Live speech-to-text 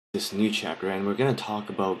This new chapter, and we're going to talk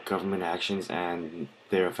about government actions and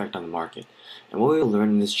their effect on the market. And what we'll learn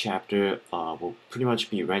in this chapter will pretty much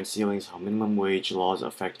be rent ceilings, how minimum wage laws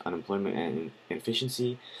affect unemployment and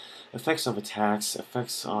inefficiency, effects of a tax,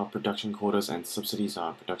 effects of production quotas and subsidies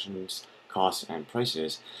on production costs and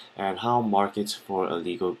prices, and how markets for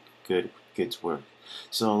illegal goods work.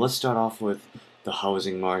 So let's start off with the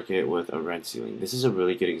housing market with a rent ceiling. This is a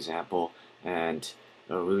really good example, and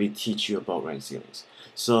really teach you about rent ceilings.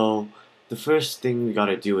 So the first thing we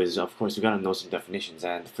gotta do is, of course, we gotta know some definitions.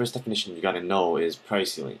 And the first definition you gotta know is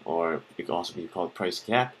price ceiling, or it could also be called price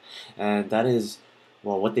cap. And that is,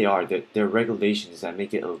 well, what they are. They're regulations that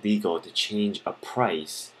make it illegal to change a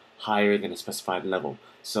price higher than a specified level.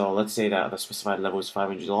 So let's say that the specified level is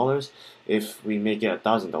 $500. If we make it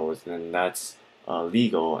 $1,000, then that's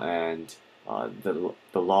legal, and the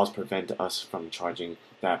laws prevent us from charging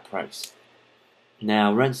that price.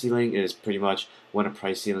 Now, rent ceiling is pretty much when a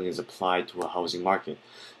price ceiling is applied to a housing market.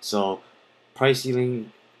 So, price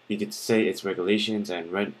ceiling, you could say it's regulations,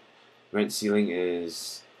 and rent ceiling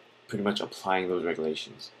is pretty much applying those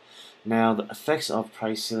regulations. Now, the effects of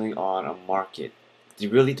price ceiling on a market, they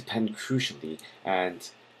really depend crucially, and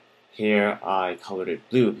here I colored it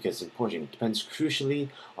blue because it's important. It depends crucially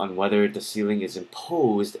on whether the ceiling is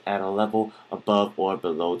imposed at a level above or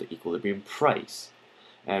below the equilibrium price.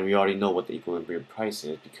 And we already know what the equilibrium price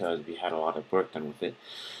is because we had a lot of work done with it.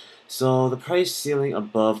 So the price ceiling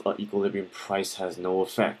above an equilibrium price has no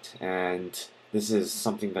effect, and this is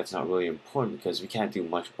something that's not really important because we can't do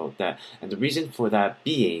much about that. And the reason for that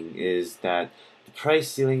being is that the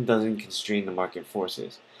price ceiling doesn't constrain the market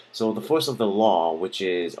forces. So the force of the law, which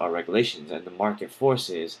is our regulations, and the market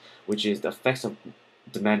forces, which is the effects of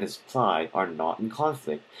demand and supply, are not in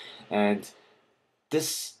conflict. And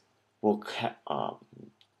this will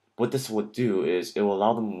what this would do is it will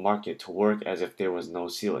allow the market to work as if there was no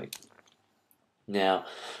ceiling. Now,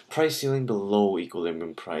 price ceiling below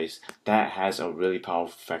equilibrium price, that has a really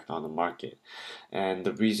powerful effect on the market. And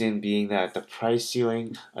the reason being that the price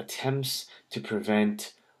ceiling attempts to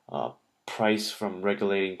prevent price from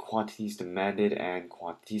regulating quantities demanded and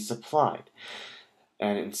quantities supplied.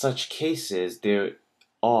 And in such cases, there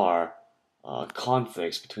are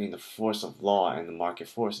conflicts between the force of law and the market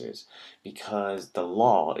forces because the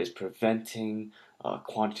law is preventing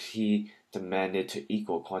quantity demanded to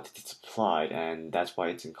equal quantity supplied, and that's why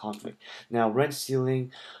it's in conflict. Now, rent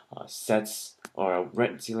ceiling sets or a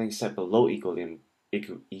rent ceiling set below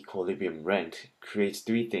equilibrium rent creates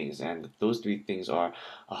three things, and those three things are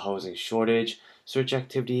a housing shortage, search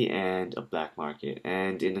activity, and a black market.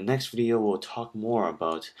 And in the next video, we'll talk more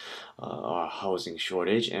about our housing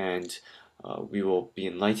shortage, and we will be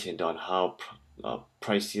enlightened on how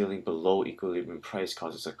price ceiling below equilibrium price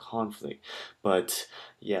causes a conflict. But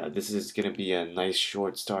yeah, this is gonna be a nice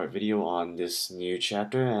short start video on this new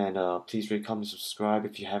chapter, and please rate, comment, subscribe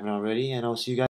if you haven't already, and I'll see you guys